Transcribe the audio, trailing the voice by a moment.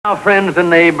Now, friends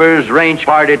and neighbors, Ranch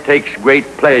Party takes great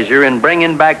pleasure in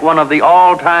bringing back one of the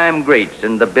all-time greats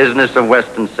in the business of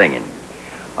Western singing.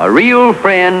 A real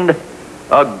friend,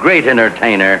 a great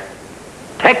entertainer,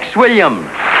 Tex Williams.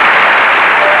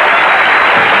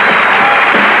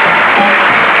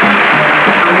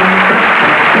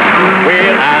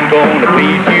 Well, I'm gonna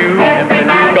please you, every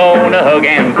night. Gonna hug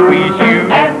and squeeze you,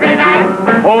 every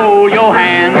night. Hold your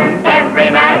hand,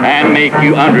 every night. And make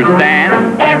you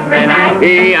understand, every night.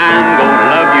 Hey, I'm gonna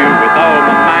love you with all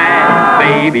my might,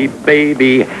 baby,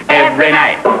 baby, every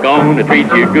night. Gonna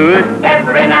treat you good,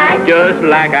 every night. Just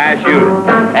like I should,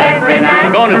 every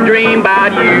night. Gonna dream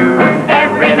about you,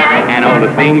 every night. And all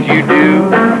the things you do,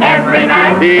 every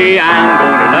night. Hey, I'm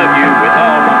gonna love you with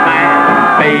all my might,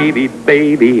 baby,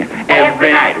 baby,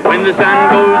 every night. When the sun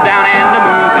goes down and the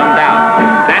moon comes out,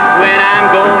 that's when I'm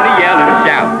gonna yell and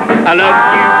shout. I love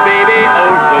you, baby,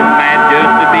 oh so mad.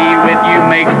 Just to be with you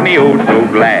makes me oh so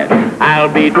glad. I'll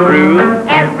be true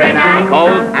every night,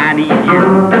 'cause I need you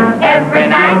every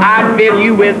night. I fill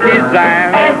you with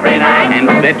desire every night, and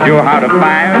set your heart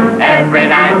afire every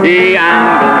night. Yeah,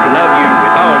 I'm gonna love you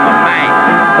with all my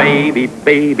might, baby,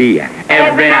 baby,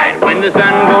 every night. When the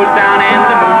sun goes down and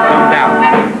the moon comes out,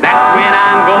 that's when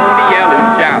I'm gonna yell and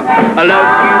shout. I love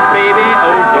you, baby,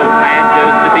 oh so mad.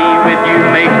 Just to be with you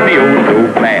makes me oh so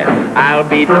glad. I'll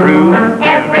be true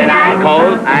every night,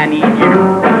 'cause I need you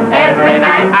every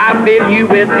night. I fill you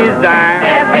with desire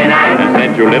every night, and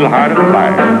set your little heart on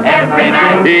fire every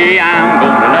night. Yeah, I'm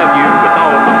gonna love you with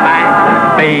all my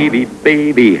might, baby,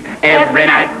 baby, every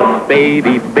night.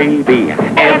 Baby, baby,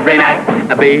 every night.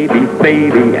 Baby,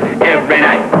 baby, every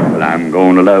night. Well, I'm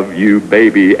gonna love you,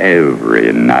 baby,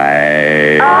 every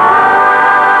night.